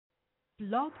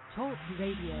Blog Talk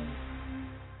Radio.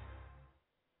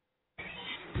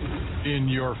 In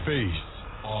your face,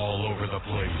 all over the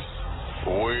place.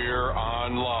 We're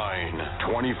online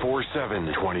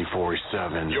 24/7.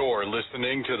 24/7. You're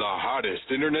listening to the hottest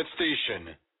internet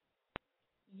station.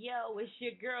 Yo, it's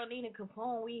your girl Nina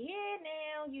Capone. We here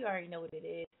now. You already know what it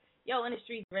is. Yo, in the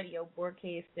Streets Radio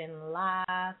broadcasting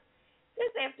live.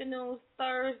 This afternoon's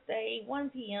Thursday, 1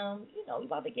 p.m. You know, we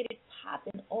about to get it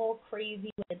popping all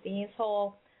crazy with the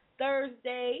Dancehall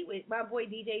Thursday with my boy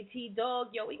DJ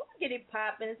T-Dogg. Yo, we gonna get it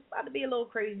popping. It's about to be a little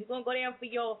crazy. We're gonna go down for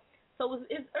y'all. So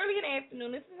it's early in the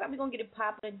afternoon. This is how we gonna get it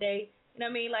popping today. You know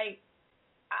what I mean? Like,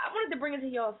 I wanted to bring it to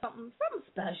y'all something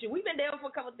special. We've been down for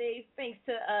a couple of days thanks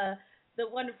to the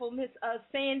wonderful Miss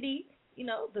Sandy. You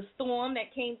know, the storm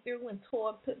that came through and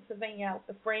tore Pennsylvania out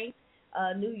the frame.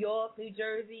 New York, New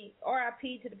Jersey,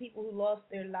 RIP to the people who lost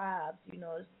their lives. You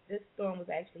know, this storm was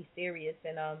actually serious,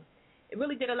 and it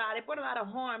really did a lot. It brought a lot of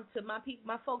harm to my people,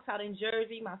 my folks out in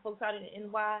Jersey, my folks out in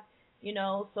NY. You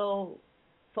know, so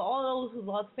for all those who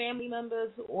lost family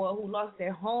members or who lost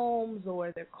their homes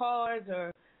or their cars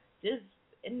or just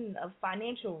in a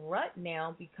financial rut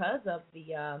now because of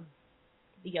the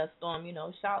storm, you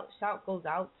know, shout goes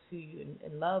out to you,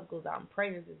 and love goes out, and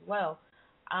prayers as well.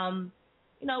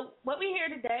 You know, what we here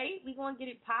today, we going to get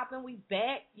it popping. We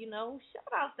back, you know.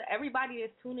 Shout out to everybody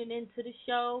that's tuning in to the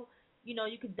show. You know,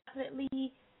 you can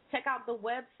definitely check out the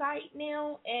website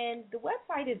now. And the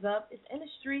website is up. It's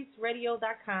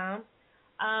inthestreetsradio.com.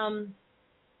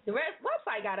 The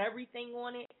website got everything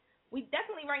on it. We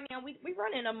definitely right now, we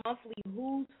running a monthly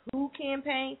Who's Who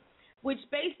campaign, which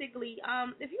basically,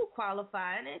 if you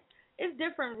qualify, and it's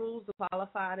different rules to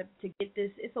qualify to get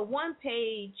this. It's a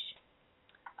one-page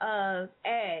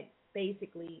ad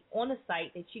basically on the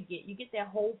site that you get. You get that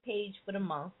whole page for the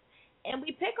month, and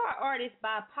we pick our artists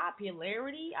by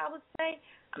popularity, I would say.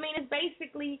 I mean, it's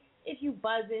basically if you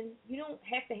buzzing, you don't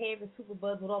have to have a super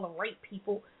buzz with all the right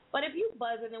people, but if you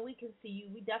buzzing and we can see you,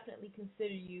 we definitely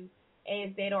consider you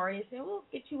as that artist, and we'll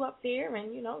get you up there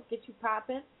and, you know, get you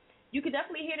popping. You can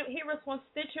definitely hear us on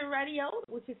Stitcher Radio,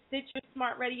 which is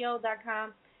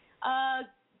StitcherSmartRadio.com.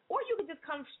 Or you can just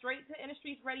come straight to Inner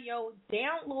Streets Radio,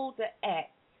 download the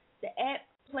app. The app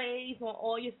plays on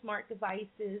all your smart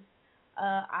devices,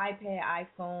 iPad,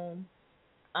 iPhone,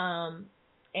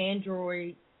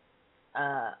 Android.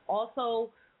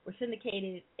 Also, we're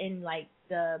syndicated in, like,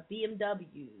 the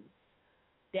BMW's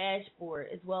dashboard,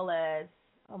 as well as,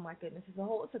 oh, my goodness, it's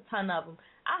a ton of them.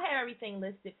 I'll have everything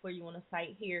listed for you on the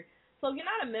site here. So if you're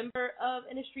not a member of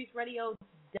Inner Streets Radio,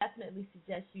 definitely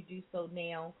suggest you do so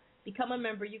now. Become a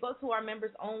member. You go to our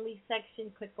members only section,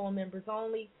 click on members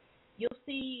only. You'll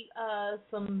see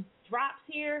some drops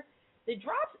here. The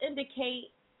drops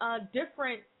indicate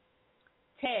different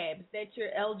tabs that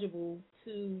you're eligible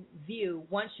to view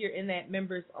once you're in that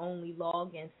members only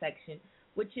login section,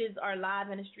 which is our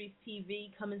live in the Streets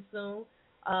TV coming soon.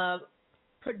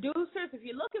 Producers, if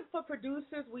you're looking for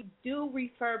producers, we do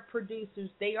refer producers.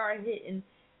 They are hidden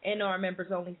in our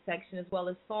members only section, as well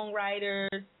as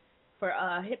songwriters for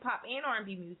hip-hop and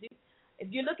R&B music.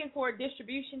 If you're looking for a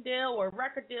distribution deal or a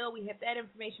record deal, we have that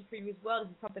information for you as well.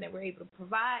 This is something that we're able to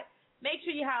provide. Make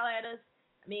sure you holler at us.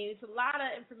 I mean, it's a lot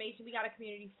of information. We got a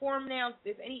community forum now. If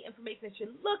there's any information that you're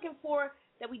looking for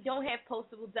that we don't have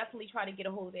posted, we'll definitely try to get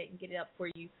a hold of it and get it up for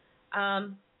you.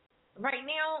 Right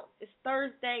now, it's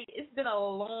Thursday. It's been a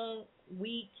long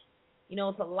week. You know,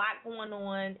 it's a lot going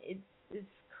on. It's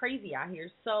crazy out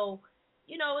here. So,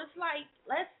 you know, it's like,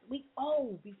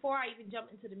 before I even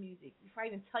jump into the music, before I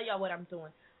even tell y'all what I'm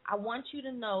doing, I want you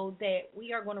to know that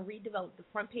we are going to redevelop the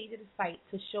front page of the site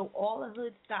to show all the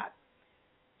hood stock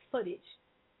footage.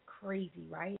 Crazy,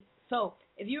 right? So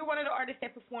if you're one of the artists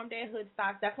that performed at hood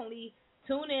stock, definitely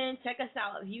tune in, check us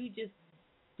out. If you just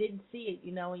didn't see it,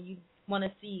 you know, and you want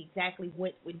to see exactly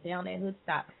what went down at hood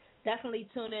stock, definitely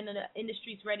tune in to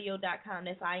InTheStreetsRadio.com.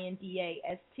 That's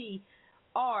INDASTREETS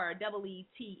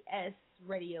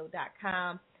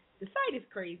radio.com. The site is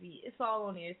crazy. It's all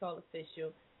on there. It's all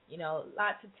official. You know,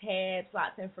 lots of tabs,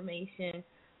 lots of information,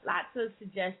 lots of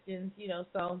suggestions, you know,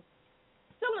 so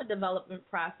still in the development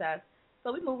process.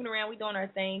 So we're moving around. We're doing our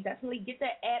thing. Definitely get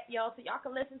that app, y'all, so y'all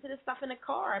can listen to this stuff in the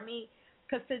car. I mean,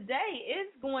 because today is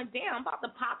going down. I'm about to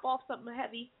pop off something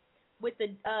heavy with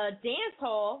the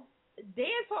Dancehall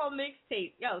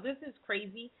mixtape. Yo, this is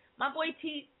crazy. My boy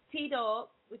T-Dogg,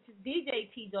 which is DJ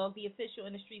T-Dogg, the official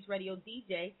In the Streets Radio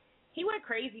DJ, he went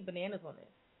crazy bananas on this.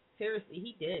 Seriously,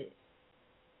 he did.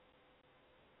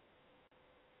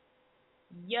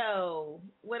 Yo,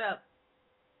 what up?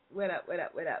 What up?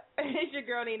 It's your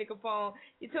girl, Nina Capone.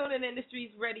 You're tuning in the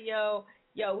Streets Radio.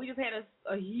 Yo, we just had a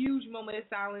huge moment of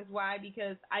silence. Why?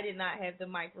 Because I did not have the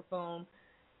microphone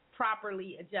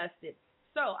properly adjusted.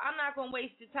 So I'm not going to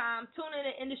waste your time. Tune in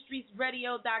to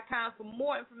InDaStreetsRadio.com for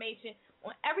more information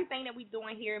on everything that we're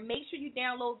doing here. Make sure you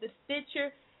download the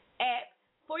Stitcher app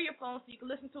for your phone so you can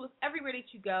listen to us everywhere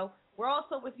that you go. We're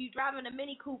also, if you're driving a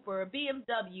Mini Cooper, a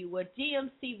BMW, a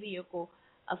GMC vehicle,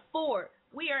 a Ford,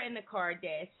 we are in the car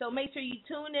dash. So make sure you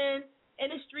tune in,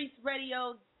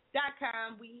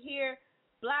 InDaStreetsRadio.com. We here,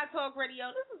 Blog Talk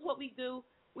Radio. This is what we do.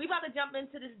 We about to jump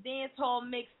into this dancehall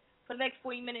mix for the next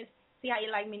 40 minutes. See how you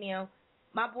like me now.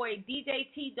 My boy DJ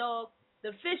T-Dogg, the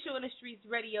official In the Streets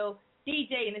Radio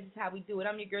DJ, and this is how we do it.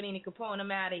 I'm your girl Nina Capone.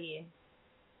 I'm out of here.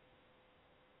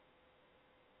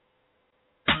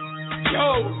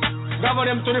 Yo,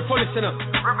 gather them to the fullest, you know.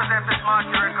 Represent this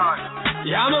Monty record.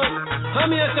 Yeah, man.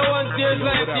 I'm here to one stage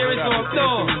like there is up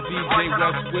now.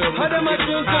 How them a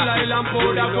tune to Lyle and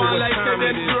powder one like say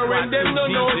them pure and them no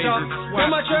know ya.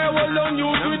 Them a try hold on you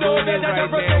without that to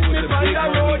protect me from the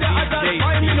road. I just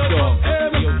find me no trust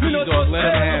them. Me no trust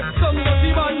them. Some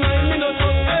dirty bad mind, me no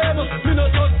trust them. Me no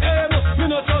trust them. Me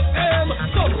no trust them.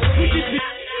 Some wicked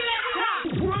people.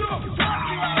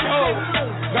 Yo,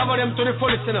 gather them to the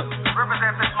fullest, you know.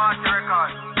 Represent this Monty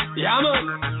record. Yeah, man.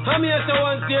 I'm here to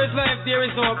one stage life there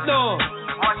is up now.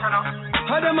 Watch out.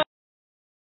 How them a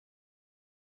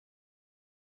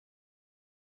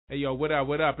Hey, yo, what up,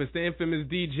 what up? It's the infamous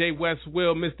DJ West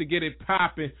Will, Mr. Get It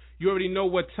Poppin'. You already know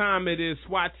what time it is.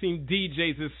 SWAT Team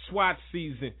DJs, it's SWAT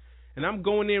season. And I'm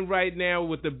going in right now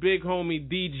with the big homie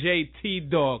DJ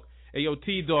T-Dogg. Hey, yo,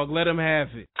 T-Dogg, let him have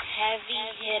it. Heavy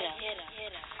hitter.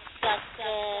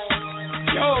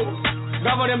 Sucker. Yo,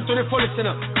 gather them to the fullest, you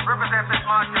know. Represent this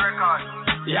Monty record.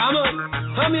 Yeah, man.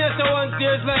 I'm here to one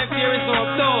stage life there is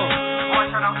up now.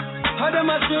 Watch out. How them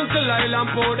a tune to Lyle and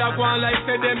powder one like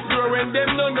say them pure and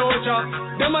them no know ya.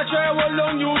 Them a try hold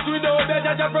on you without that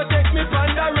to protect me from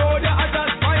the road. I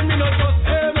just find me no trust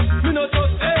them. Me no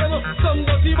trust them. Some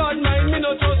dirty bad mind, me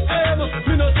no trust them.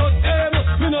 Me no trust them.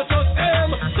 Me no trust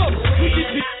them. Some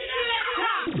wicked people.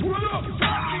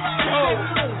 Yo,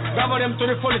 gather them to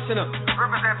the fullest, you know.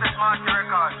 Represent this Monty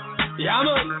record. Yeah,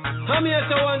 man. I'm here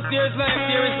to one stage like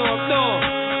there is up now.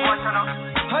 Watch out.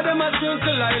 How them a tune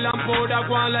to Lyle and powder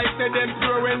one like say them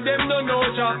pure and them no know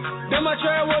ya. Them a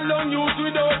try hold on you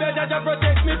without that to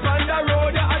protect me from the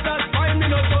road. I just find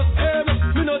me no trust them.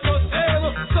 Me no trust them.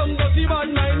 Some dirty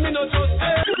bad mind, me no trust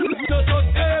them. Me no trust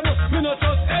them. Me no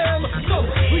trust them. Some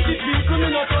wicked people,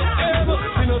 me no trust them.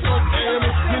 Me no trust them.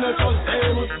 Me no trust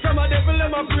them. Some a devil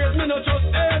them a praise, me no trust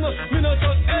them. Me no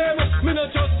trust them. Me no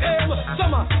trust them.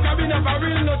 Some a cabin of a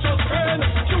real no trust friend.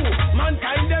 True,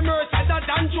 mankind them earth better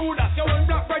than Judas. You one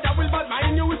black brother will bad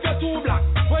mind you if you're too black.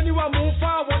 When you a move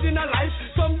forward in a life,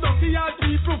 some dirty ass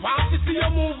people want to see you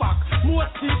move back. Most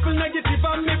people negative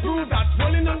and me prove that.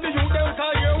 Rolling on the youth, they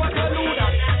can't hear what I do that.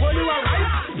 When you are right,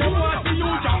 they want to you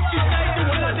jump. It's like the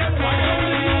one of them running on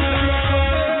the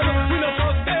youth. We no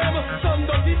trust them. Some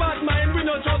dirty bad mind, we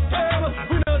no trust them.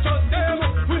 We no trust them.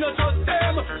 We no trust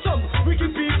them. Some wicked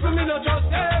people, we no trust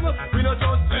them. We no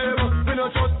trust them. We no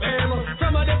trust them.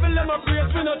 Some of them them a praise,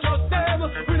 we no trust them.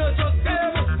 We no trust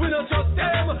them. We no trust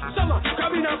them. Some a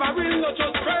cabin of a real no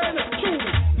trust friend. True,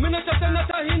 me no trust them,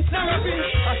 not a hint, not a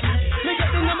pinch. Me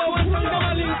get the number one from them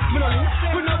a link. Me no link.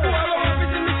 We no go around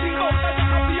everything me think about. That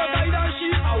I see your guide and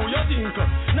sheep. How you think?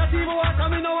 Not even water,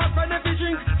 me no want friend if you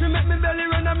drink. To make me belly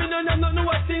run and me no know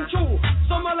what thing true.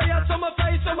 Some a liar, some a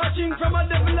fight, some a chink. From a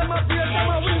devil, them a praise,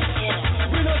 some a win.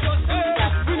 We no trust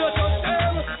them. We no trust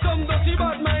them. Some dirty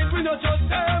bad mind, we no trust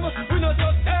them. We no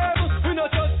trust them. We no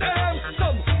trust them.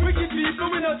 Some wicked people,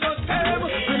 we no trust them.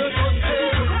 We no trust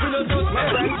them. We no trust them. My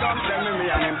friend come tell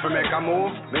me and him to make a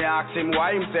move. Me ask him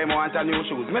why him say me want a new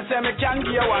shoes. Me say me can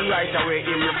give you one right away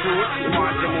in the fruit. He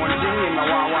want him one thing, him I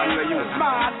want one with you.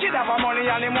 Smart kid have a money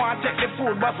and him want take the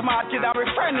food, but smart kid have a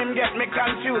friend him get me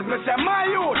confused. Me say my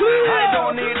youth, I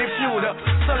don't need the feud.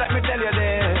 So let me tell you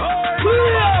this.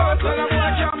 Oh, so them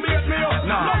boy can't beat me up.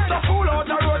 Lots of fool out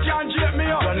the road can't jape me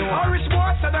up. Irish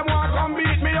boys say them want come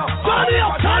beat me up. Turn it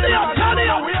up, turn it up, turn it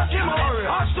up. Wake him up.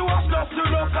 As to us, just to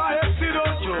look at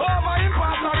accident. Over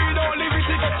imposter, we don't live it.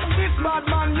 This bad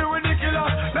man, you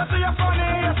ridiculous. Let's see you funny,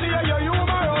 you see you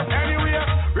humorous. Anyway,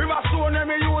 River Stone, let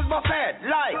me use my head.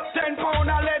 Like 10 pound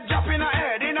of lead drop in a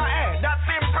head, in a head. That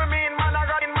simple mean man a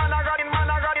got in, man a got in, man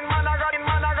a got in, man a got in,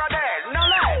 man a got dead. No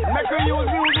lie, make we use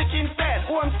music instead.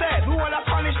 Homestead, who all a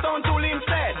Spanish town to live.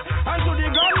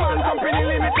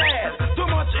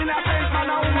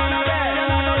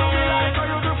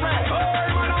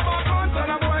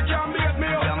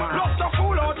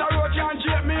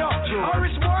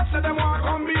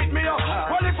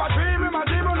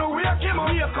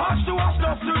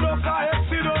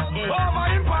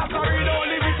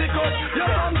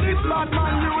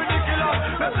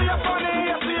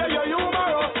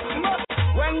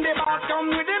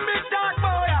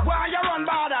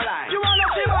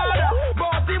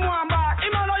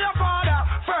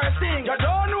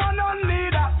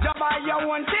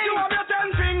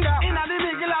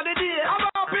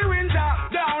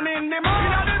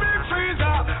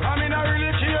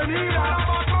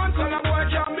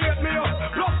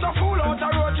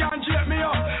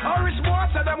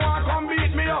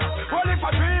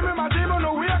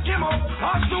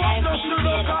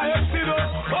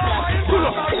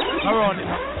 Go round it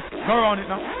now. Go round it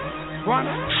now. Go on.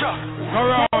 Sure. Go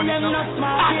round it now.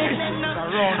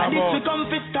 Go round about. This we come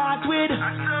to start with.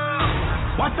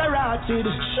 What's a ratchet?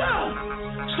 Sure.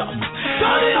 Stop.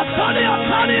 Turn it up, turn it up,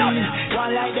 turn it up.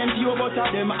 One like them few but of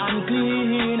them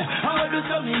unclean. How do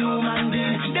some human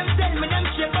beings? Them tell me them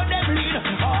shit but them lead.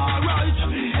 Alright,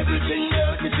 everything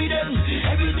dirty for them.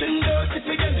 Everything dirty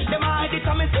for them. Them hide it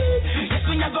on me see. Yes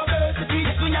when you go dirty for.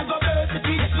 Yes when you go dirty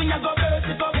for. Yes when you go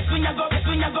dirty for. Yes when you go. Yes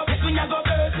when you go. Yes when you go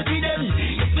dirty for them.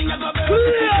 Yes when you go dirty for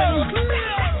them.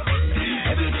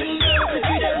 Everything dirty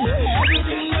for them.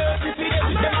 Everything dirty for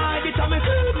them. Them hide it on me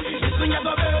see. Yes when you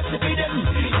go dirty for them.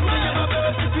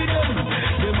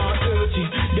 Them are dirty,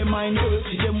 them mind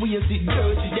dirty, them ways it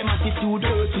dirty, them attitude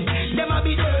dirty, them a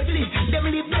be dirty, them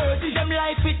live dirty, them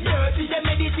life it dirty, them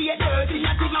meditate dirty,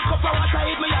 not even a cup of water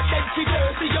if me a dead for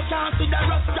dirty, you can't see the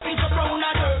rough signs of brown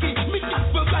and dirty, me just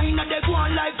for kind of they go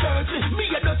on like dirty, me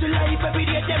a dirty life every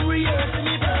day, them rehearsing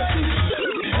me dirty,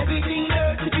 everything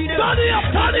dirty for them, turn it up,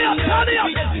 turn it up, turn it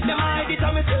up, them hide it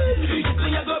on me see, it's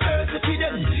when you go dirty for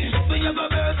them, it's when you go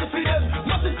dirty for them,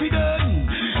 what's it for them?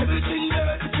 Everything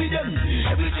dirty for them,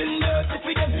 everything dirty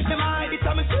for them. Them hide it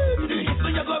on me see. It's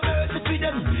when you go dirty for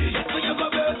them. It's when you go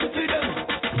dirty for them.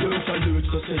 Dirt alert,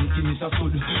 so sentiments are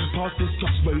stood. Past the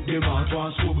straps, right them out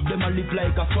one swab. Them a live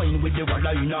like a swine with the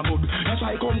water in a mud. That's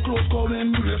why come close, come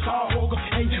embrace a hug.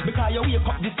 Hey, because you wake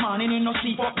up this morning and you no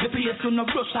sleep up the place. You no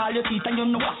brush all your teeth and you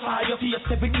no wash all your face.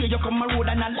 Every day you come a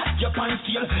road and I lock your pants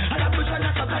tail. And I push and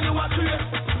I cut and you a trace.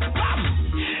 Bam!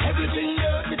 Everything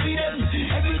dirty for them.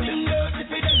 Everything dirty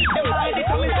for them. Them hide it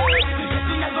on me see. Yes,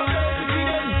 we never dirty for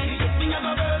them. Yes, we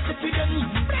never dirty for them.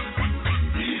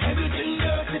 Everything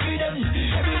dirty for them.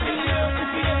 Everything dirty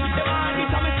for them. Them hide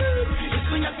it on me see. Yes,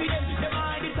 we never for them. Them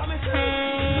hide it on me see.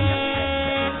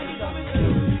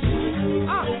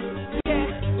 Ah, yeah,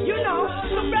 you know,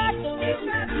 so bad.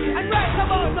 And right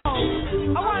about now,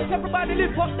 I want everybody to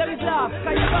lift up their laugh,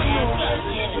 cause you don't know.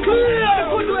 The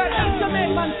good work that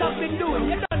Jamaicans have been doing,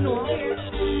 you don't know.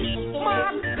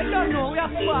 Mark, you don't know, we are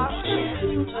far.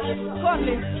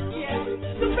 Conley.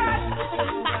 So bad.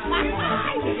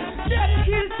 Dead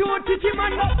kill two Titi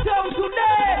man up down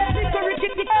today.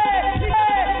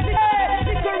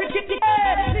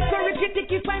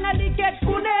 Nicorikitiki finally get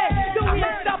Pune. Do we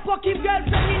stop fucking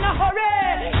girlfriend in a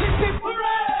hurry? Hip hip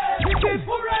hooray! Hip hip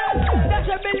hooray! That's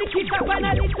a belly kicker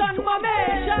finally done, mommy.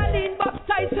 Charlene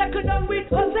baptized second on with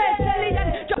Jose. Selling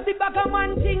and drop the bag of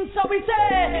man thing, so we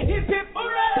say hip hip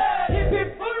hooray! Hip hip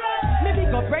hooray! Maybe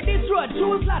go bread this road,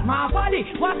 choose lad, my body.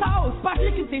 Waterhouse,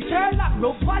 Patrick, the Sherlock,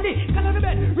 Rope Valley. Canada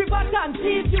Bed, River Town,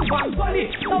 see you one body.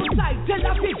 Outside, tell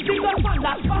the fish, big up on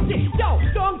that party. Yo,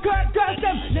 don't curse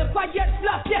them, never get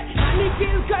slapped yet. And he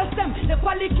kill curse them,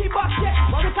 never licky back yet.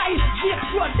 Monica is shit,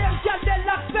 road, them can they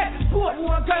lock back. Both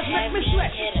more girls make me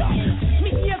sweat. Me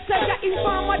here say that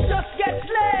informer just get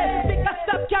slayed. Because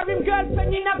stop carrying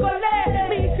girlfriend in a gully.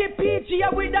 Me see PG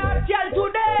with our girl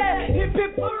today. Hip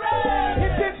hip hooray,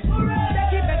 hip hip hooray. They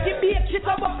give it the beat, shit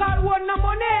a buck all one no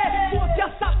money. Both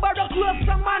just stop by the clothes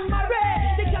from man marry.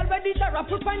 They girl ready to rap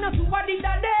with finance who are in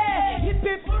the day. Hip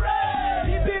hip hooray,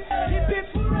 hip hip hip hip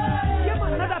hooray. Yeah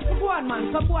man, now that's the one man,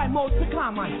 some boy mouth to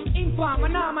calm man. Informer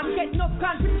now man, get enough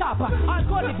country chopper. I'll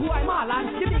call the boy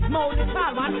Marlon, the big mouth is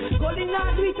tall man. Calling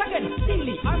now do it again,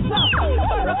 silly and soft.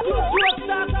 Or a close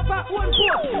start up at one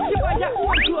foot. She buy your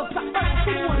own clothes, start back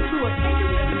to one clothes.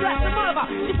 Anyway, the black the mother,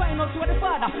 she find out where the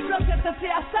father. Look at the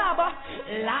say a saba,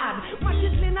 lad.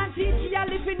 Machisling and teach you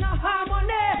live in a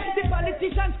harmony. The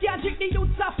politicians can't trick the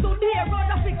youths off today. Road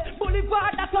a fix,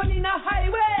 boulevard that's on in a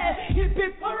highway. Hip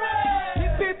hip hooray,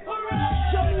 hip hip hooray.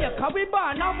 Jamaica we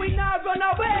born and we not run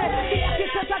away. The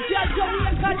kids at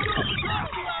Jamaica.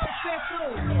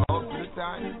 Up to the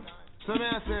time. So may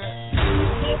I say,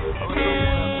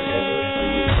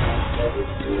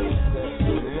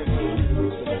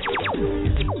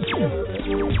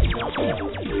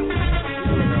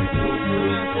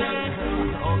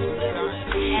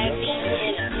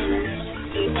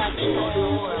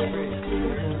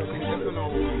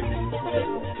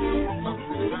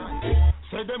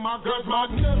 say them a girls mad,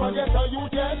 never get a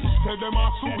youth yet. Say them a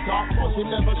shooter, pussy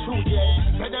never shoot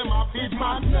yet. Say them a feed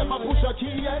man, never push a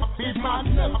key yet. Feed man,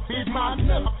 never feed man,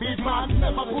 never feed man,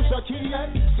 never push a key yet.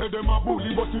 Say them a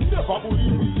bully, but you never bully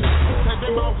me yet. Say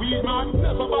them a weed man,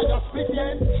 never buy a split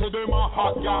yet. Say them a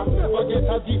hot girl, never get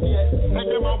a dip yet. Say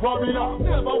them a warrior,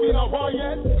 never win a war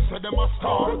yet. Say them a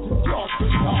star, just a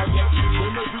star yet.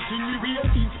 When everything we wear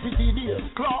is pretty dear.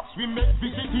 Clocks we make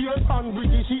visit here and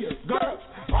British here. Girls,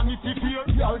 Vanity Fair,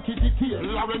 y'all kitty care.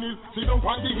 Lauren is sit down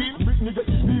on the hill. Britney get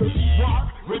his beer. War,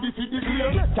 ready for the clear.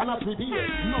 Cannot be here.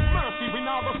 No mercy, we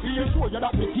never fear. Show you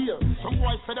that we care. Some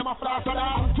boys say them a flash of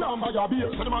that. Can't buy your beer.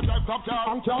 Say them a drive top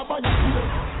car. And can't buy your beer.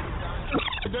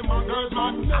 Them a girls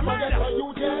man, never get a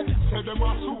youth yet. Say them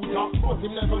a shooter, but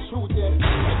him never shoot yet.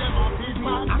 Say them a big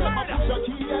man, never push a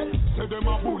key yet. Say them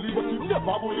a bully, but he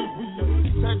never bully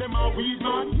weed. Say them a weed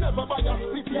man, never buy a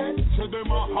split yet. Say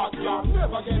them a hot guy,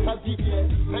 never get a dick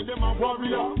yet. Say them a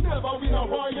warrior, never win a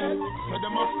war yet. Say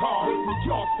them a star, we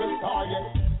just a star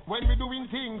yet. When we doing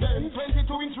things, then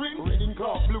 22-inch ring, reading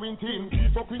club, blue in team,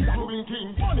 keep up with blue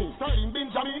king, money, Sterling,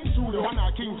 Benjamin, Studio, and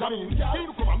King Jamin.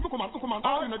 Look come on,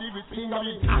 all in the deal with King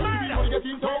Jamin. If you want to get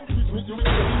in talk, it's with you in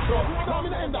the intro. Come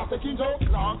in the end after King Joe,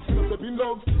 Clark, step in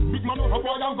love, big man over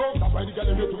boy and go. That's why they get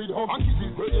them here to read home, and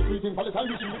kisses, great everything for the time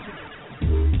you see.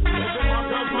 Say them a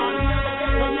girl man, never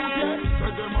get a youth yet.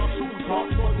 Say them a shooter,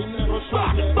 but he never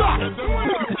shot yet. Say them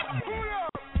a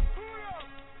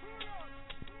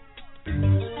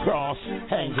cross,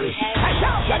 hangry.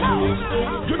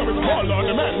 You know it's all on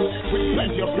the man with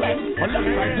plenty of plan. On left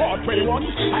side, war 21.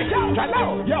 I can't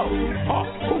allow, yo, hot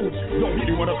food. Don't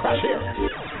really want to crash here.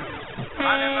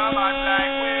 I never bad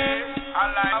like we. I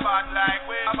like bad like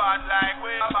we. Bad like we.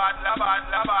 Bad like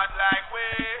we.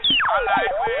 I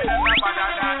like we. Never better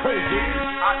than we.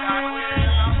 I like we.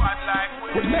 Never bad like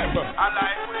we. Never. I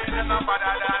like we. Never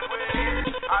better than we.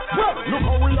 Well, look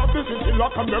how we have this in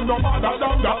lock and them no bother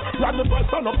than that. Run the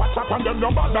press on up a chap and them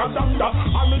no bother than that.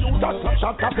 And the youth that slash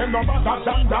at them no bother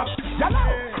than that.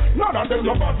 None of them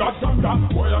no bother than that.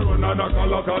 Boy, I run and a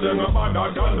call out of them no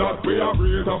bother than that. We are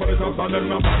breeze over the house and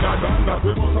them no bother than that.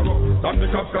 We must go stand the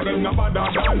cops cause them no bother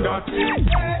than that.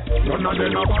 None of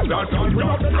them no bother than that. We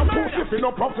not them no pussy fi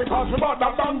no pussy cause we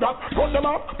bother than that. Put them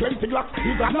up, plenty glass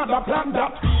is another plan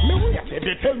that. Me wait if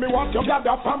they tell me what you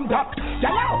gather from that.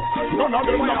 None of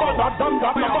them no bother than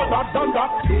that, no bother than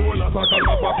that. All of us are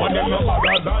up on them no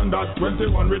bother than that.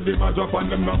 21 with the match up on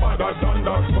them no bother than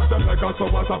that. Put them like a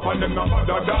sowas up on them no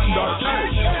bother than that.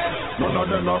 None of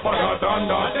them no bother than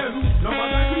that. No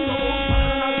bother than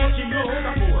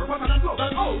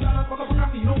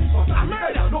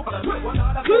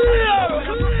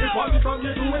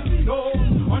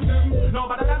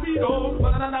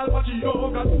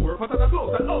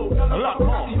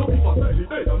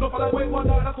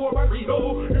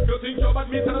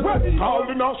all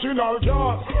the national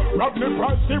guard, Rodney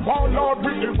Price, the warlord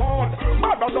with the ward.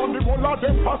 Mother than the whole of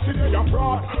them passing they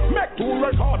abroad. Make 2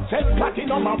 records, 10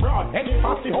 platinum abroad. Any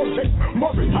passy houses,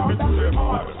 must be hard and they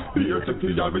hard. Beer to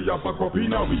kill, we have a cup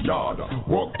in our yard.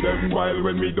 Walk them while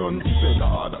when we done say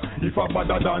hard. If a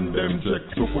better than them, check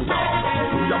super hard.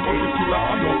 We are money killer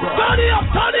and no brand. Turn it up,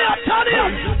 turn it up, turn it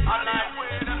up. I like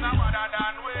way, them not better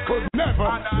than way. Could never.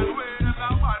 I like way, them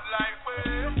not bad like way.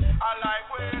 I like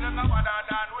way, them not better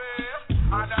than way.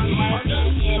 I like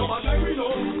way, no matter we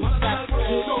know. That's what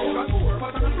we know. Got more,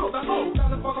 but I'm slow, that's all. That's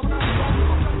the fuck up now.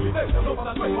 No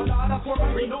matter what, that's what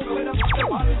we know.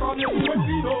 From you, we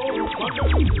know.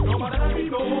 No matter what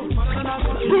we know.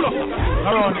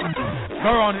 Go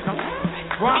on it now.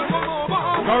 Go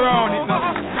around it now.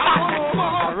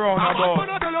 Around the ball.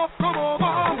 Come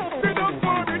over. They don't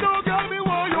for me, don't get me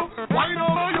why you. Why no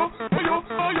you?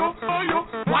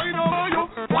 Why no you?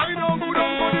 Why no move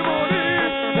up for the money?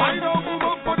 Why no move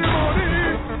up for the money?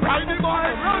 Ride the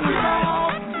bike, run the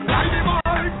bike. Ride the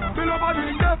bike, till nobody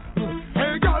get.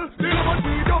 Hey girl, till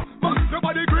nobody get.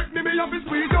 Nobody grip me up his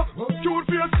squeeze up. Cute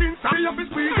for your skin, me up his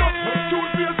squeeze up.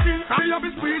 Cute for your skin, me up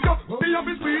his squeeze up. Me up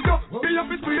his squeeze up. Me up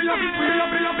his squeeze up.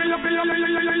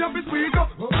 Up his squeeze up.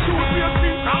 Cute for your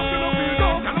skin, after the squeeze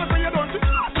up. Can I say you don't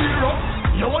zero?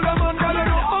 You want a man, girl, you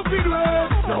know how to do it.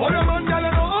 You want a man, girl,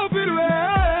 you know how to do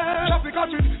it. Traffic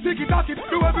catch it, tick it,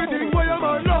 do everything where your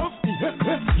man love.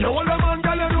 You want a man,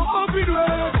 girl, you know how to do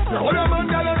it. You want a man,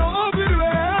 girl, you know how to do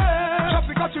it.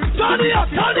 Traffic catch it, turn it up.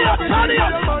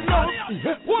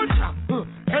 What's up?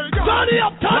 Turn it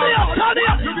up.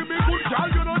 You give me good girl,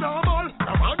 you know normal.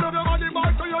 The man of the body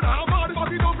bad, so you're normal. But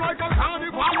it up like a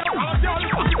carnival. You can't girl, you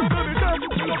don't let me take.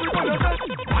 You love me for the best.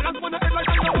 Balance when the head like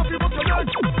I love you, but you let.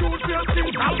 You feel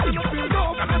things out, you don't feel no.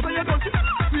 Can I say you don't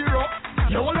zero?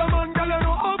 You want a man, girl, you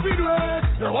know how to do it.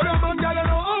 You want a man, girl, you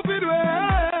know how to do it.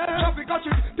 Traffic catch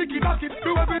it, tick it,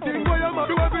 do everything where your man,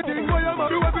 do everything where your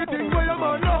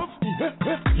man love.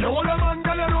 You want a man,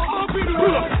 girl, you know how to do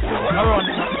it.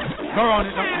 Go around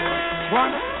it now.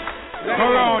 One. Go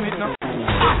around it now.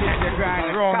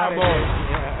 Round about.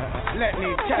 Let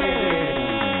me tell you this.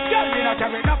 Girl, you not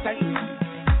carry nothing.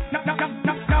 Nothing.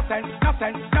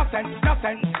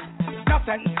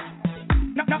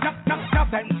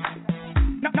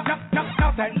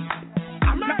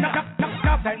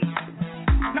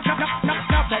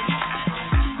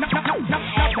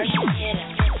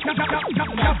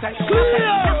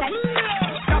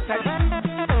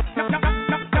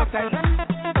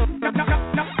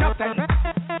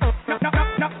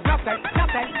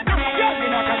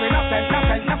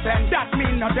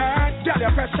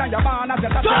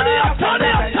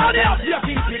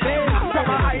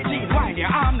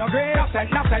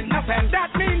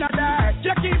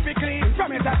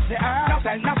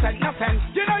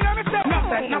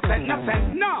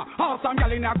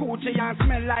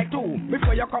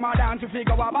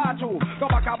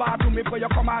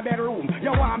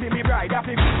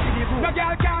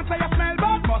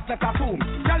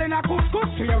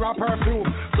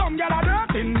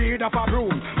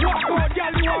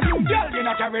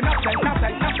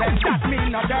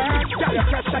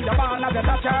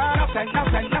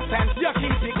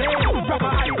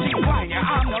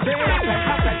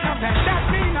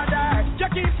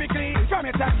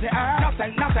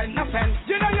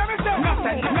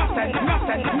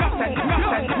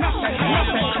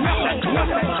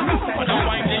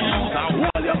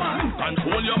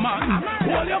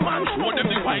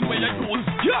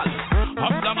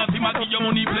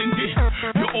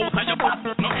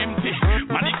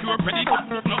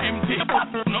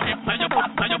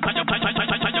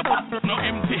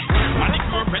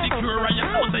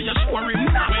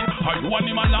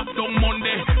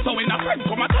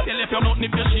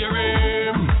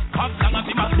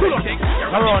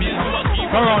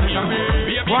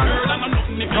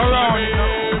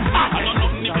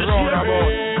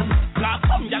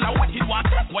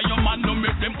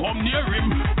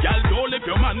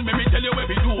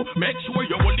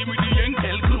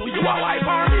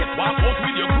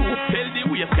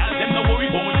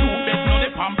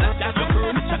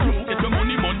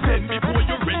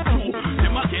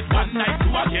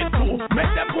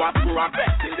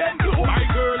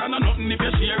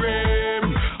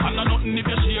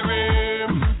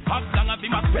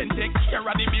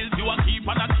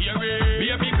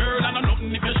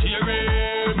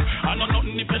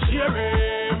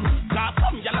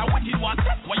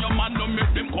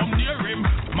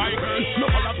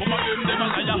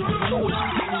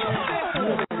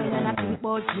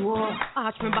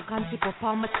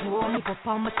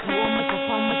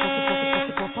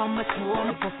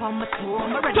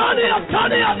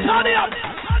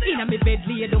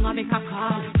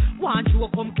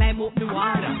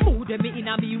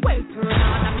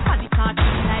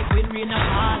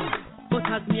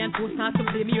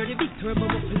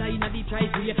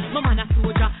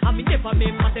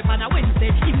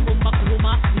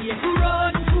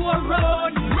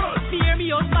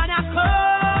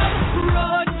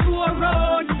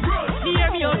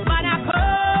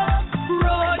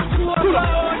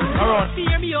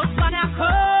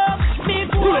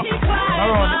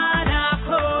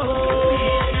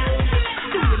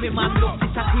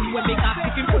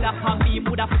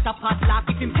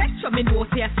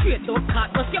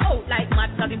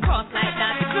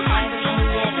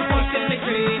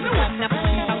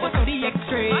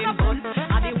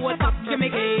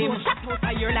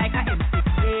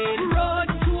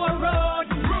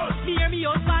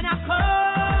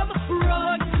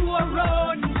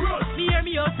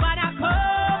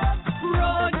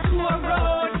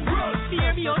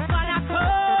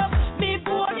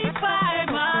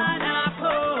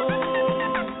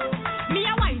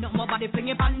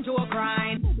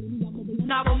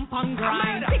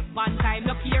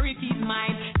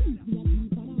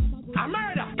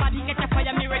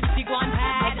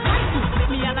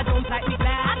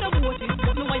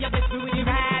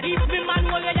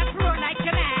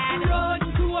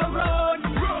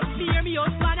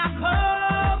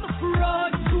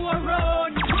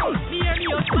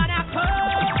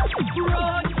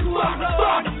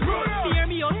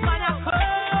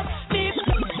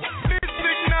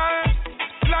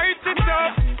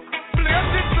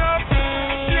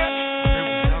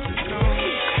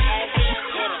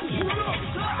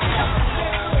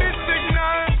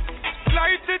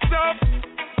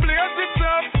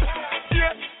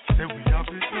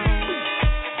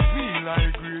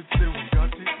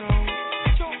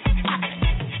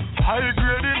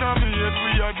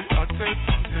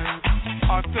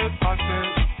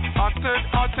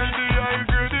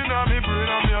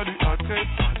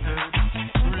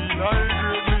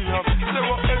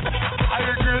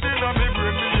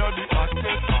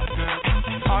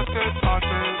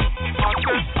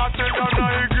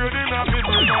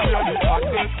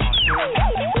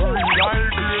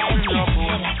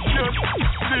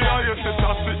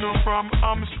 From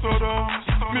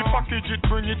Amsterdam. Me package it,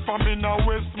 bring it from in a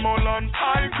Westmoreland.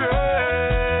 I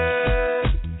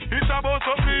grade. It's about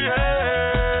to be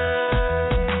head.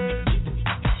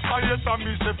 I yes, I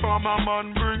me say from a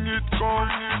man, bring it come.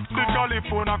 The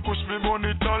California push me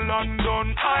money to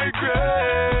London. I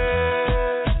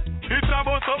grade. It's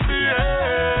about to be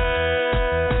head.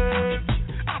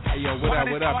 Yo, what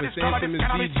up? It's the infamous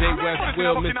DJ West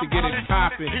Will, Mr. Get It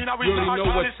Poppin'. You already know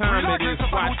what time it is.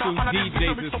 SWAT Team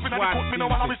DJs, it's SWAT season.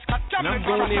 And I'm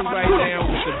going in right now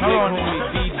with the big homie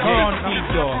DJ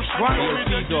T-Dogg.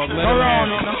 T-Dogg, let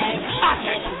him have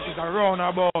it. It's a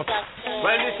roundabout.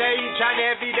 When they say each and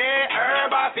every day, herb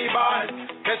off the ball.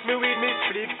 Test me with me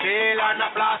split tail and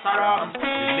a flash around. The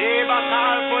neighbor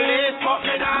call police, but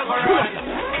me not go run.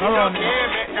 Go run.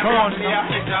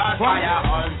 Fire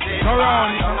hunting. Go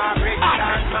run.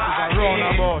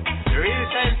 The real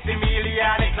sense to me,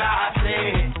 the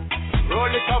classic.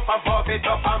 Roll it up and pop it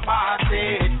up and pass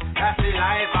it. That's the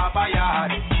life of a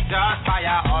yard. Just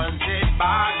fire hunted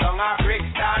back down a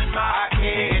Brixton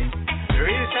market. The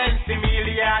real sense to me,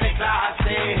 the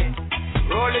classic.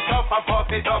 Roll it up and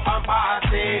pop it up and pass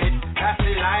it. That's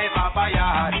the life of a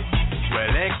yard.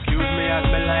 Well, excuse me as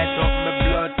me light up my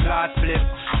blood clot flip.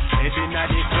 Head inna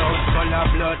the cloud, color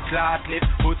blood clot lip.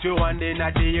 Put you one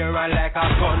inna the ear and like a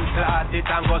gun clot it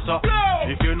and go so.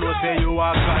 If you know say you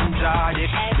a ganja it.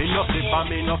 Me no flip and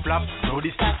me no flap. No the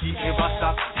sticky ever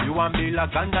stop. You want me like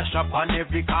ganja shop on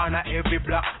every corner, every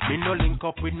block. Me no link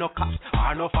up with no cops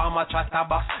or no farmer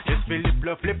chatterbox. This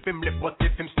Philip flip him lip, but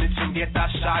if him snitching get a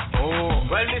shot. Oh,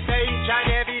 well me say each and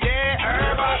every day,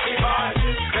 herb off the ball.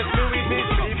 Let's do it with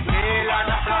flip tail and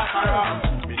a flash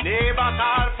around. Me neighbor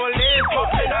call police, but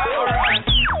me not go run.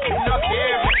 Me no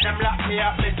care, make them lock me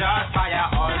up, me just fire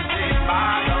hunting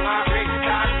back on a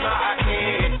Brixton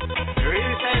market. The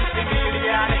real sense to me,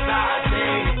 the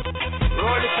classic.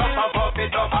 Roll it up and pop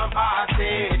it up and pass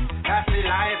it. That's the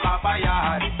life of a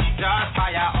yard. Just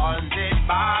fire hunting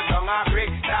back on a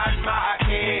Brixton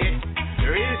market. The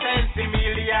real sense to me,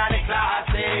 the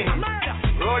classic.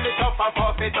 Roll it up and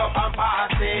pop it up and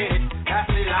pass it. That's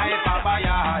the life of a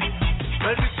yard.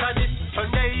 Well, we tried it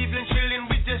Sunday evening, chilling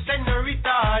with the senorita.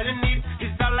 All you need is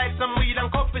the light, some weed,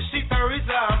 and cup of shit or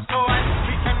Islam. So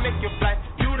we can make you fly.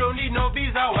 You don't need no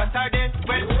visa. What are they?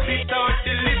 Well, we out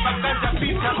the lip of ganja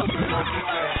pizza.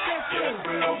 Yes,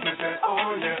 me love me say.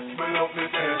 Oh yes, me love me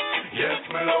say. Yes,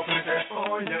 me love me say.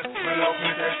 Oh yes, me love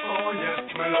me say. Oh yes,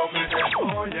 me love me say.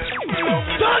 Oh yes, me love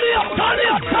me say. Turn it up.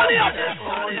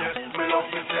 Oh yes, me love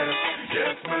me say.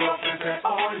 Yes, me love me say.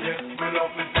 Oh yes, me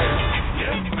love me say.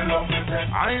 Yes, me love me say.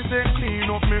 I say clean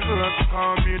up me earth,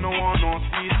 cause me no want no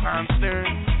sweet and stern.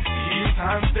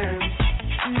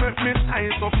 Make me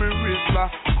size up me wrist,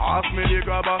 ask me the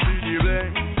grabber for the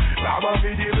blame.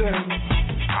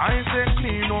 I say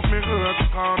clean up me earth,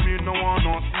 cause me no want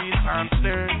no sweet and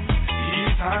stern.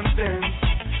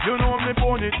 You know me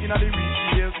burn it in the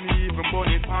weekdays, me even burn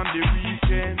it on the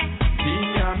weekend. Me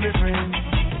and me friend,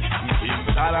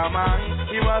 Mr. Salaman,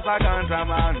 he was a ganja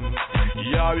man.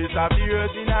 He always have the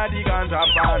earth in the ganja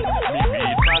pan. Me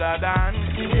weed better than,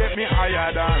 he get me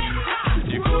higher than.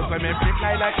 Because I make me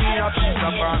fly like me a piece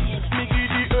of pan. Me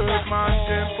give the earth man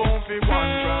 10 pounds for 1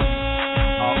 gram.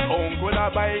 A pound could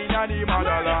I buy in the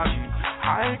motherland.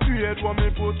 I create what me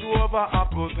put over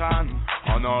apple can.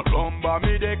 On a lumber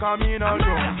me they come in a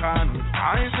drum can.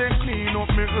 I say clean up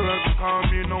me earth, cause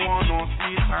me no want no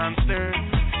sweet and stern.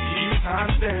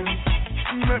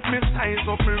 Make me size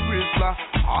up me wrist,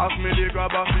 ask me the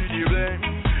grabber for the blame.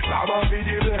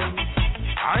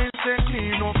 I say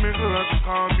clean up me earth,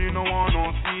 cause me no want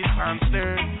no sweet and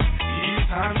stern.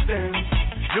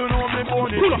 You know me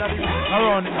born it in the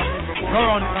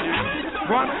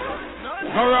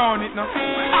around it now.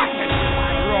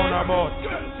 Roundabout.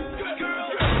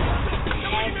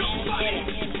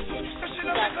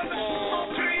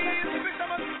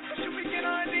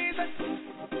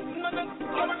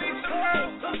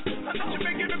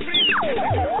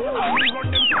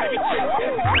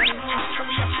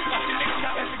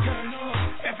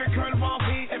 Every girl want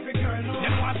me, every girl know.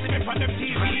 Them want to see me on them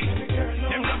TV.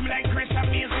 Them love me like Chris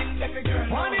amazing. Every girl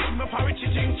want it, my power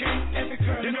ching. Every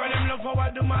girl, you know them love how I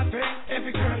do my thing.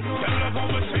 Every girl know. Them love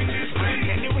how I swing this thing.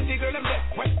 And you will see girl them there.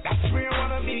 Well, that's where I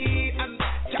wanna be. And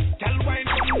tell wine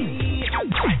for me.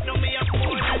 And right now me a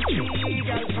more than 3,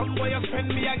 girl. Some boy you spend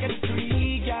me I get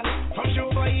 3, girl. From show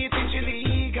boy you think she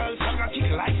legal. Some I kick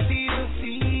like Steven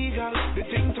Seagal. The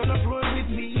thing turn up roll with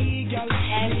me, girl.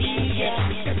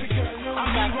 Every girl know.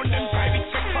 I'm run them private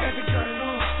sector. Every girl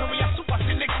know. So we are super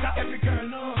selector. Every girl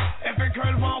know. Every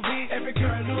girl want me. Every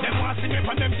girl know. Them want to see me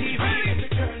on them TV. Every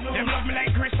girl know. Them love me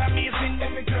like Chris amazing.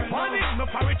 Every girl want it. No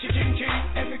power ching.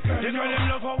 Every girl you know them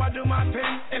love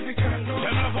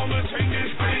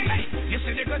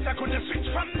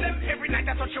night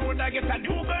I thought you would get a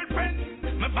new girlfriend.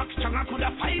 My back strong, I could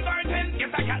have 5 or 10.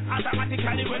 Get a cat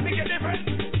automatically when we get different.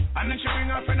 And then she bring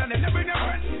her friend and then they bring her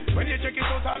friend. When you check it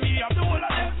out of me, I have the whole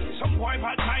of them. Some boy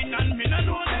bad mind and me not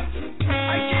know them.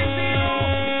 I can't see you.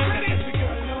 Every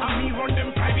girl know. And me run them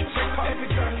private sector. Every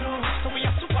girl know. So we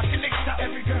are super selector.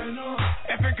 Every girl know.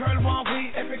 Every girl want we.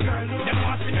 Every girl know. Them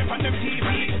want me on them TV.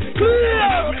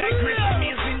 Them me like Chris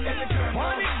amazing. Every girl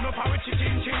want it. No power ching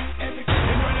ching. Every girl.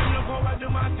 Them know them love how I do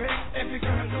my thing. Every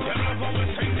girl know. Them love how I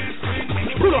sing this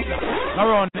thing. Pull up. Go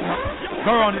round it now.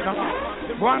 Go round it now.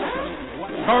 One.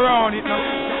 Go round it now.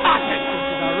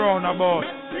 Around about.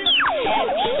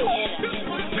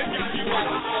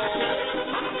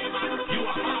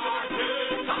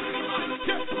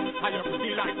 I am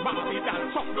pretty like Barbie, that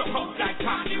suck the cup like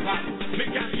carnival. Me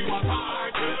girl, you are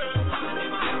party.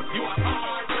 You are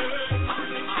party.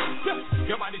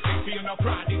 Your body sexy, you no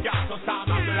prodigy, girl, so start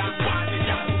my black body,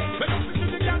 girl. But you see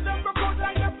the girl, them go good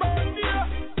like a birthday.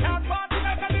 Can't party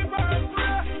like a anniversary.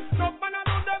 No man I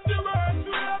know them the worst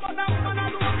way, but that man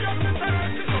I know you have to tell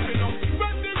it.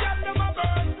 When the girl them a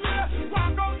birthday,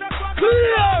 walk out that one.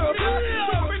 Clear.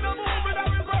 So we no move with a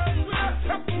reverse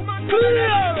way. A woman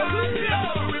clear.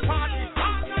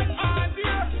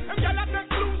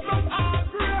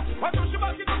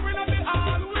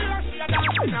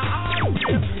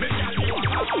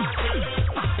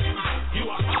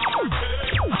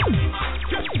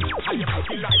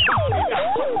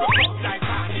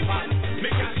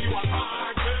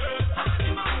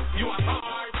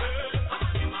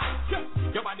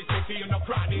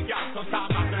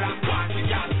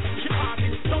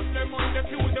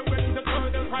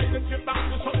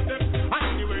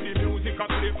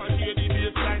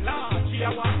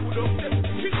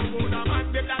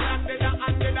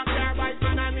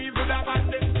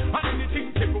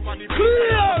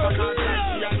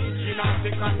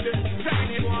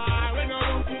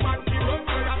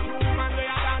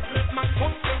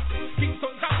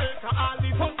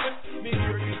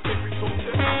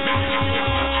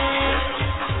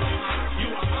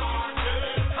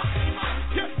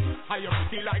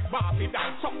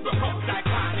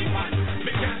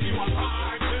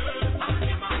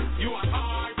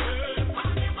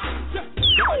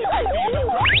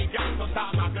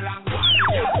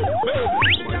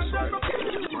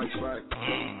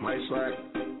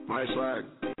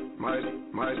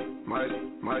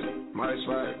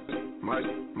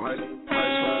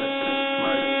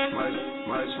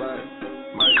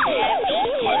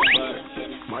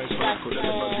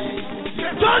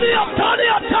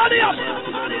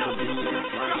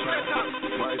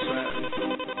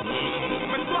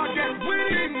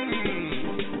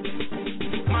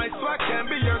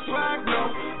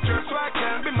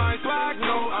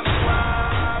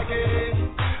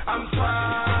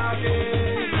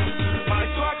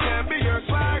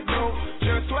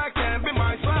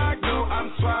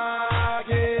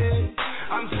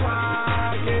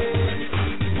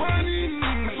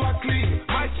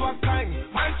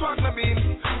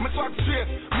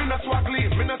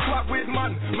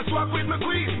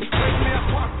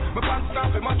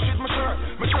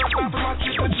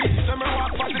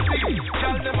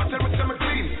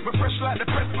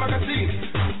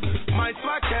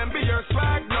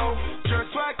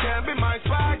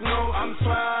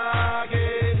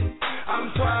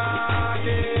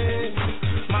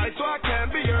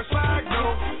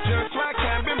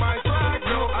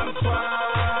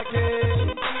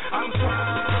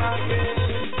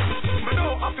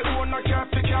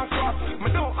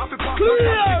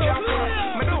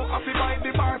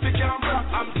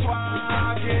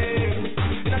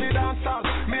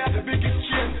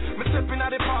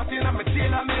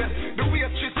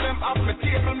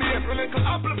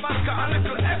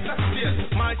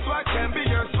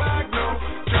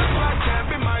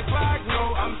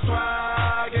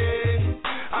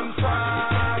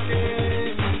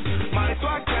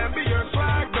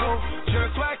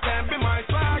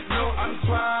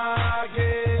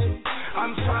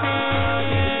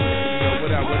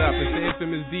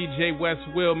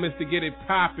 Mr. Get It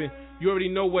Poppin'. You already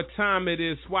know what time it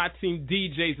is. SWAT Team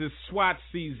DJs, it's SWAT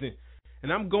season.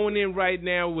 And I'm going in right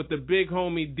now with the big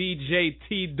homie DJ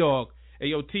T-Dogg. Hey,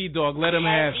 yo, T-Dogg, let him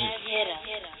have it.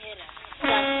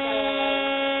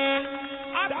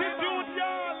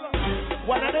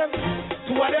 One of them,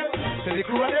 two of them, to the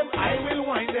crew of them, I will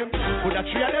wind them. With a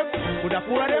 3 of them, with a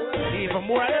 4 of them, even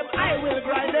more of them, I will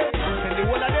grind them. Send the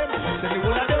whole of them, send the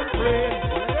whole of them, pray.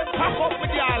 Pack up with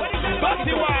y'all,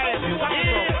 Bugsy Wild.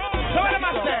 So what am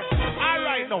I saying?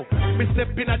 Alright now, me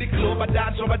step in at the club, I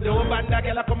dance over the dope, and the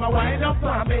girl come come and wind up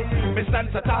on me. Me stands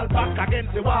at all back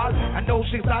against the wall, and now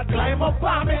she start climb up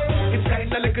on me. It's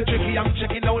kinda little tricky, I'm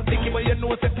checking out Nicky, but you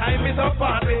know the time is up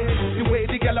on me. The way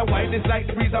the girl a wine is like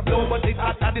the breeze a blow, but it's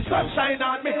hot and the sunshine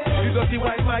on me. You dirty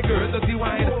wine, my girl, dirty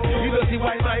wine. You dirty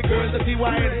wine, my girl, dirty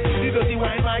wine. You dirty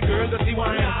wine, my girl, dirty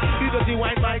wine. You dirty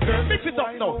wine, my girl, mix it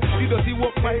up now. You dirty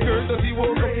walk, my girl, dirty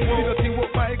walk. You dirty walk,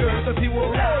 my girl, dirty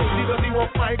walk. You dirty walk,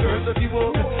 my girl, dirty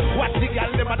walk. Watch the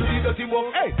girl them a do the dirty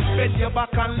walk. Hey, bend your back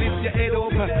and lift your head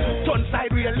up. Turn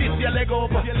side real, lift your leg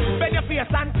up. Bend your face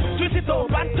and twist it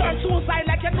up and turn suicide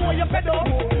like you know you're fed up.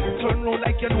 Turn round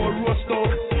like you know a roast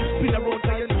dog. Spin around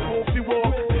like you know how to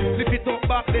walk. Lift it up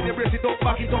back, then you brace it up,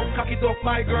 back it up, cock it up,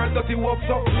 my girl, dirty walk.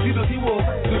 So do the dirty walk,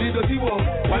 do the dirty walk.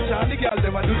 Watch out the girl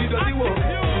them a do the dirty walk.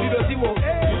 Do the dirty walk,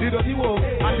 do the dirty walk.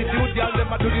 Attitude girl them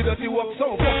a do the dirty walk.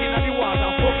 So fucking at the water,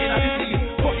 fucking at the sea,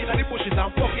 fucking at the bushes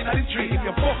and fucking at the tree. If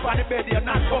you fuck on the bed, you're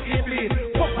not fucking bleed.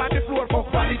 Fuck on the floor,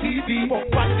 fuck on the TV,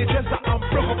 fuck on the dresser and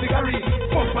broke up the garage.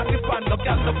 Fuck on the fan, no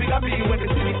girl no figure me. When they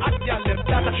see the hot girl, them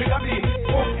that a trigger me.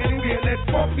 Fuck anyway, let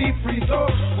fuck be free. So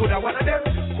coulda one of them,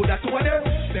 coulda two of them,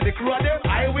 then the crew of them,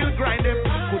 I will grind them.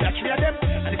 Coulda three of them,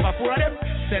 and if I four of them,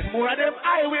 then more of them,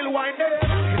 I will wind them.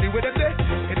 Anyway them say,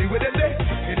 anyway them say,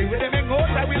 anyway them hang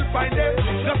out, I will find them.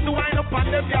 Just to wind up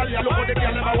on them, girl, you look how the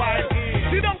girl never wind.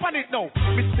 Sit down on it now.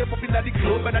 Me step up in the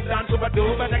club and I dance over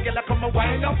dove and a girl a come and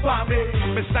wind up on me.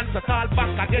 Me stand so tall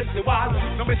back against the wall.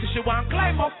 No me see she want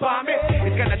climb up on me.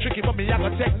 It's kinda tricky but me I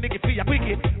got technique for you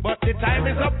quicky. But the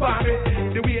time is up on me.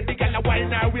 The way the girl a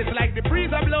wind her waist like the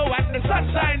breeze a blow and the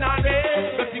sunshine on me.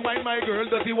 Dirty wine my girl,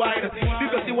 dirty wine. The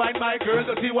dirty wine my girl,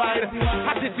 dirty wine.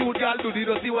 Attitude girl do the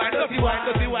dirty wine, dirty wine,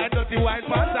 dirty wine, dirty wine.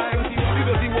 Fast time. The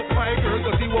dirty walk my girl,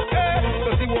 dirty walk.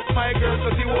 Dirty walk my girl,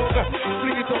 dirty walk.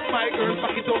 Bring it up my girl.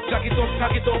 Back it up, jack it up,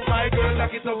 cock it up, my girl, lock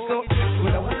it up, so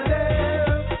good I wanna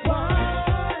live,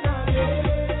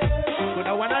 good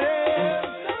I wanna live,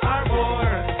 or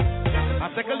more, I'll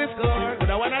tackle the score, good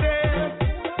I wanna live,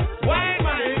 why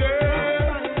my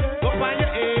girl, go find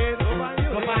your head,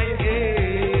 go find your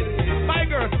head, my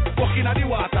girl, fucking at the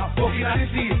water, fucking at the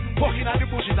sea, fucking at the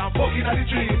bushes and fucking at the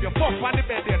trees, you fuck on the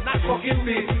bed, they're not fucking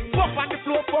me, fuck on the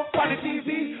floor, fuck on the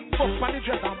TV, fuck on the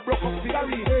dress and broke up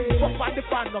cigarette. Fuck on the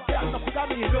fan, no girl, no figure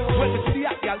me. When you see the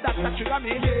hot girl, that's a trigger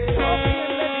me.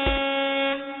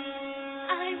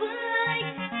 I would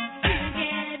like to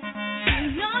get to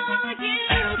know you,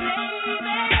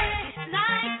 baby.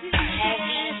 Like to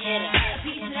get a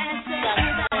piece less of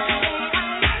I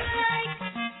would like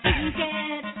to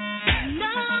get to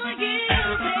know you,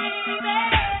 baby.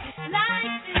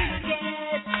 Like to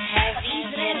get a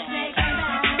piece less of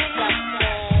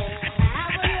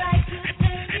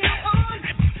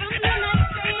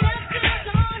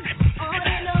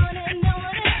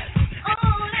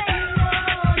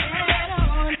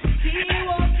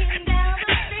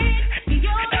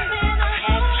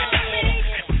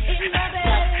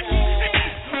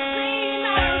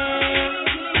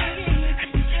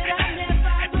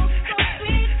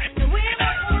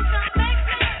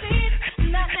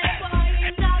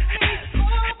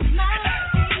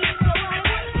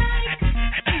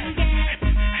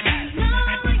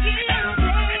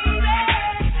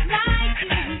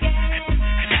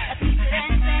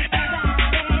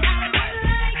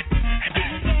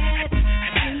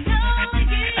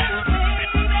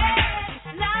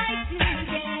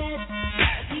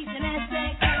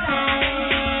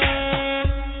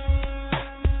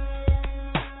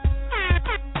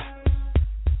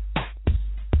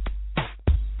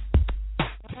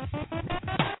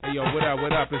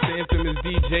What up? It's the infamous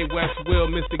DJ West Will,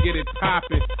 Mr. Get It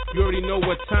Poppin'. You already know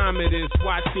what time it is.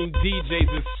 SWAT team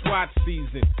DJs, it's SWAT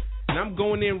season. And I'm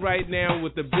going in right now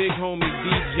with the big homie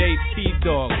DJ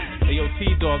T-Dogg. Hey, yo,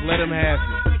 T-Dogg, let him have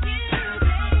it.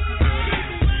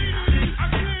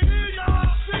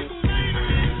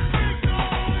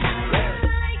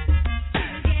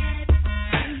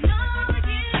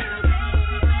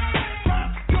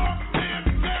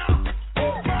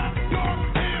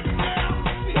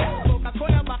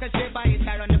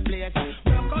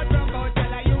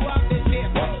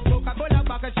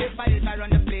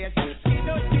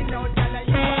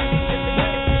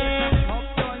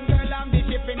 Uptown girl, I'm the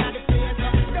shipping at the place.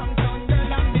 Downtown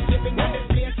girl, I'm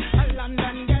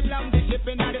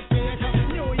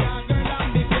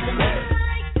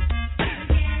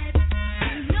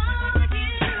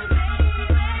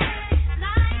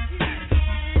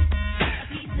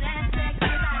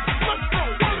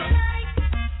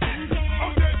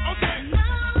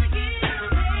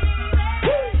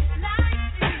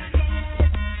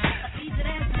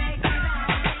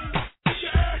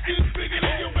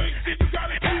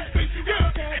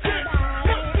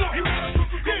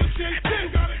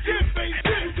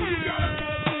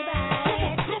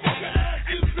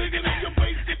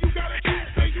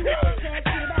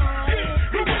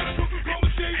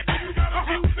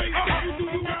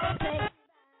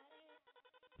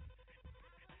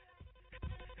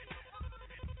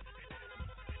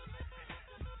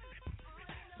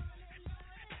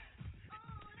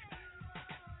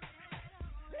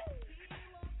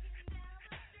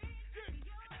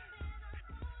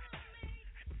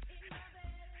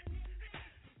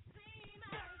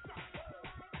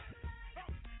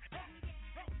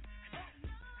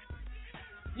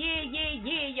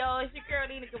Yeah, y'all. It's your girl,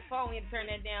 Nina Capone. We're turn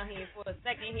that down here for a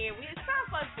second here. It's time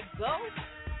for us to go.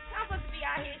 Time for us to be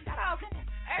out here. Shout out to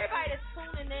everybody that's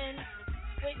tuning in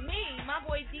with me, my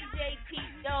boy DJ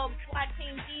T-Dogg, SWAT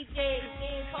Team DJ,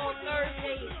 Dancehall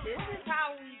Thursday. This is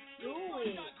how we do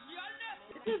it.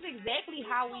 This is exactly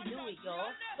how we do it, y'all.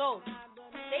 So,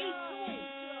 stay tuned.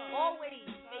 Always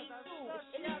stay tuned. It's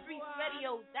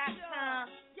IndustryRadio.com.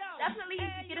 Definitely,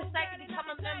 if you get a second, become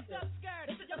a member.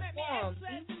 Visit the forum.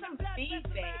 Leave some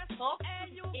feedback. Talk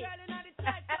to it.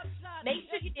 Make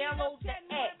sure you download the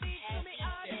app.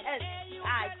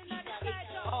 SITHR.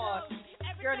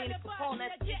 Girl Nina Capone.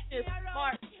 That's Digital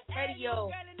Smart Radio.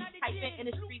 Type in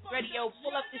Industries Radio.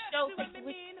 Pull up the show. Take the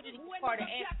wish to be part of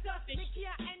the app.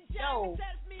 Yo.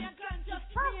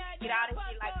 Get out of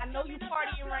here. Like, I know you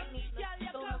partying right now. Let's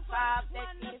still in the vibe.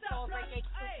 That dancehall reggae.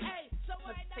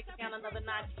 Let's take it down another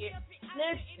notch here.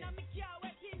 Listen,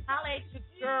 holla at your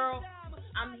girl.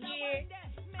 I'm here.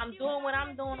 I'm doing what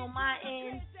I'm doing on my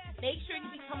end. Make sure you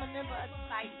become a member of the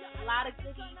site. A lot of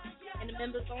goodies in the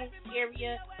members only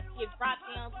area. Get rock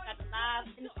down. We got the live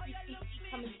industry TV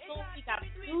coming soon. We got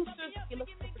producers. If you're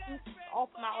looking for producers,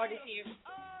 all for my artists here.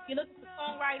 If you're looking for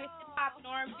songwriters, hip hop and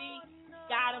R&B,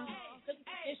 got them. Looking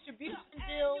for distribution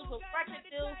deals or record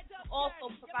deals, we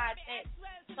also provide that.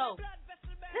 So,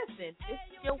 listen, this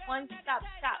is your one-stop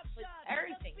shop for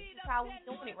everything. This is how we're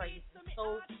doing it right now.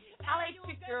 So, holla at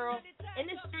your girl,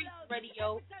 Industries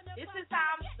Radio. This is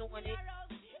how I'm doing it.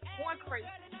 Going crazy.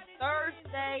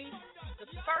 Thursday, the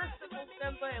 1st of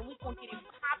November, and we're going to get it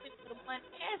popping for the month,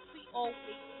 as we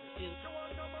always do. You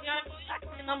know what I mean? I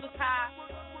keep the numbers high.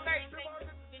 Very thankful.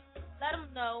 Let them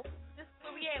know. This is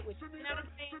where we at with you. You know what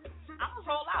I'm saying? I'm going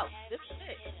to roll out. This is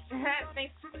it.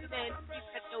 Thanks for tuning in.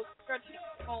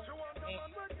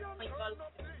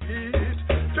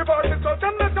 She bought the touch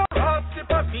and let her heart skip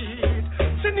a beat.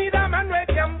 She need a man where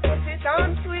can put it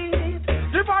on sweet.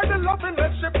 Give her the loving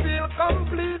that she feel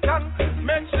complete and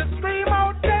make she scream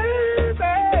out, baby.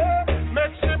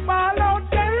 Make she fall out,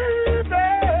 baby.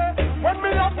 When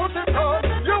me a put it on,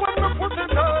 you when me put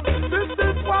it on. This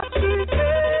is what she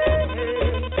did.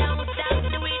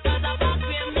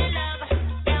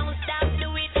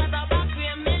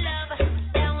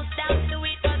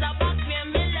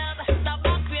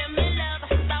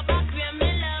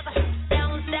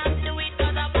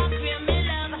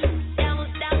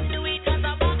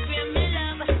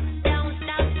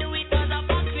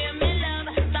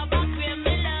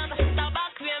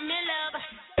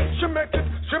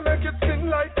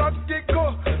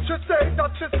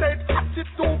 She said, it's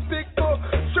too big, go.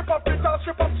 She pop it out,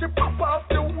 she pop off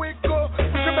the wig, go.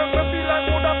 She make me feel like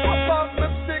would have pop off the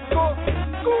stick, go.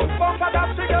 Goosebumps are that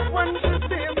she get when she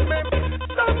sees me.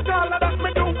 That's all that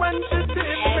me do when she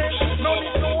sees me. No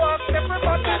need to ask,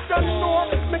 everybody just know.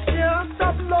 Me can't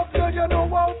stop love, so you know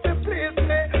how to please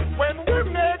me. When we're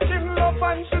making love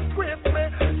and she squeeze me,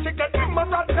 she get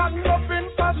emerald and loving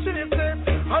fascism.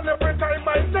 And every time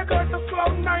I take her to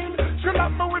cloud nine, she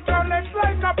love me with her legs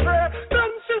like a prayer.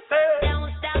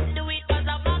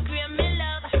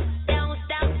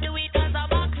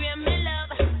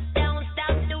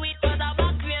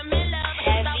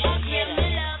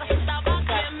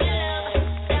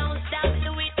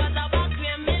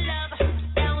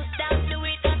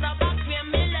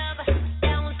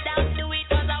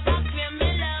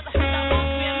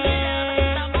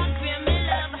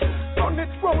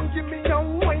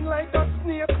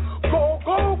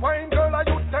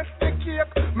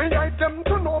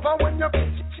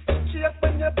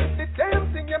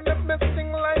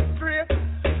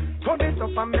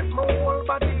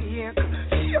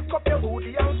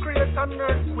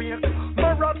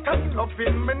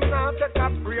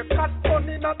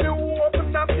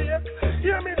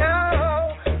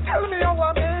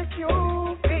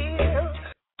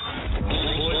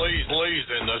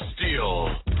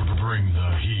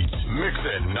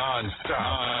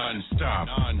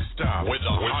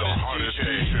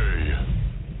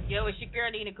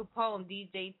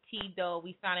 DJ T-Dogg,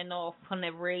 we signing off on the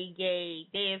reggae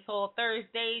Dancehall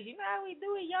Thursdays. You know how we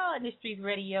do it, y'all. Industries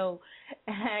Radio.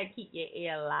 Keep your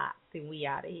ear locked, and we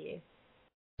out of here.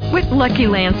 With Lucky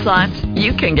Land Slots,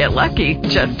 you can get lucky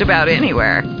just about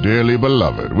anywhere. Dearly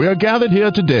beloved, we are gathered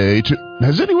here today to...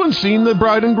 Has anyone seen the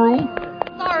bride and groom?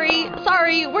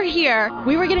 Sorry, we're here.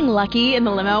 We were getting lucky in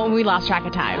the limo, and we lost track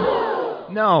of time.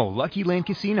 No, Lucky Land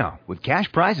Casino, with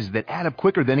cash prizes that add up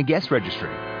quicker than a guest registry.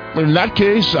 In that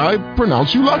case, I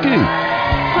pronounce you lucky.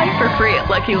 Play for free at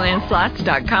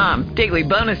LuckyLandSlots.com. Daily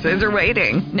bonuses are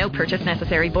waiting. No purchase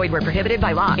necessary. Void where prohibited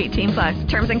by law. 18+.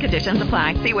 Terms and conditions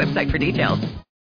apply. See website for details.